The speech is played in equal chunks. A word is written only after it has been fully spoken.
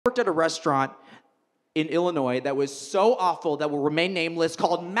Worked at a restaurant in Illinois that was so awful that will remain nameless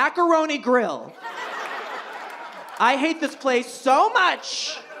called Macaroni Grill. I hate this place so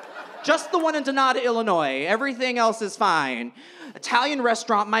much. Just the one in Donata, Illinois. Everything else is fine. Italian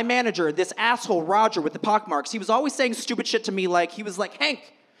restaurant, my manager, this asshole Roger with the pockmarks, he was always saying stupid shit to me like,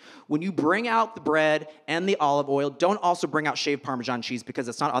 Hank, when you bring out the bread and the olive oil, don't also bring out shaved Parmesan cheese because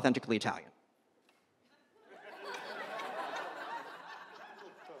it's not authentically Italian.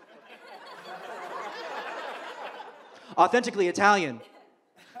 Authentically Italian.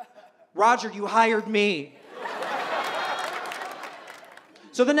 Roger, you hired me.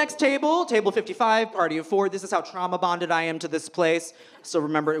 So the next table, table 55, party of 4. This is how trauma bonded I am to this place. So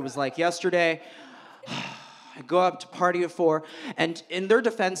remember, it was like yesterday. I go up to party of 4, and in their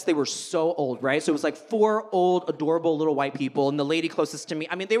defense, they were so old, right? So it was like 4 old, adorable little white people, and the lady closest to me,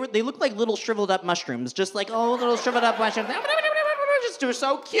 I mean, they looked like little shriveled up mushrooms, just like, oh, little shriveled up mushrooms. Just, they were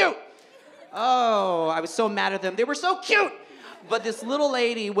so cute. Oh, I was so mad at them. They were so cute. But this little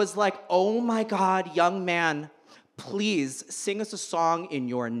lady was like, oh my God, young man, please sing us a song in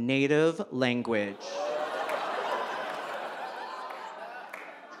your native language.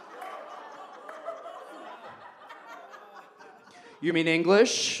 You mean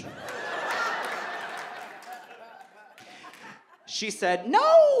English? She said,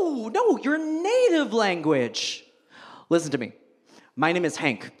 no, your native language. Listen to me. My name is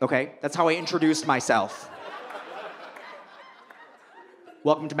Hank, okay? That's how I introduced myself.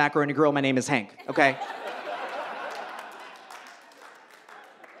 Welcome to Macaroni Grill, my name is Hank, okay?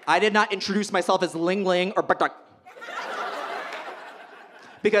 I did not introduce myself as Ling Ling or Bartak.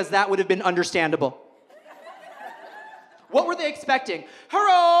 Because that would have been understandable. What were they expecting?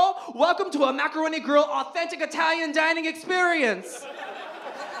 Hello, welcome to a Macaroni Grill authentic Italian dining experience.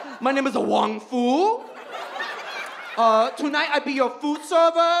 My name is Wong Fu. Tonight I'd be your food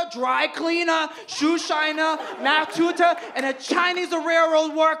server, dry cleaner, shoe shiner, math tutor, and a Chinese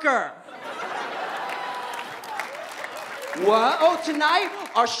railroad worker. What? Oh, tonight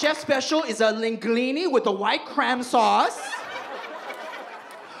our chef special is a linguine with a white cram sauce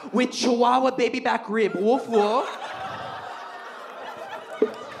with Chihuahua baby back rib, woof woof.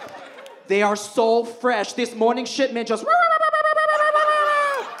 They are so fresh. This morning shipment just...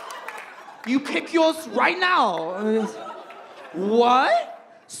 You pick yours right now.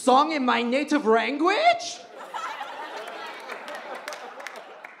 What? Song in my native language?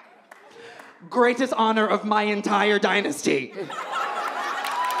 Greatest honor of my entire dynasty.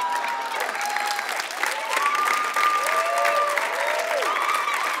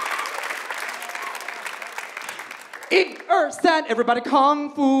 Stand, everybody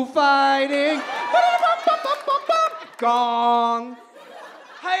kung fu fighting. Gong.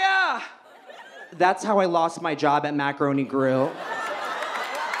 Hiya. That's how I lost my job at Macaroni Grill.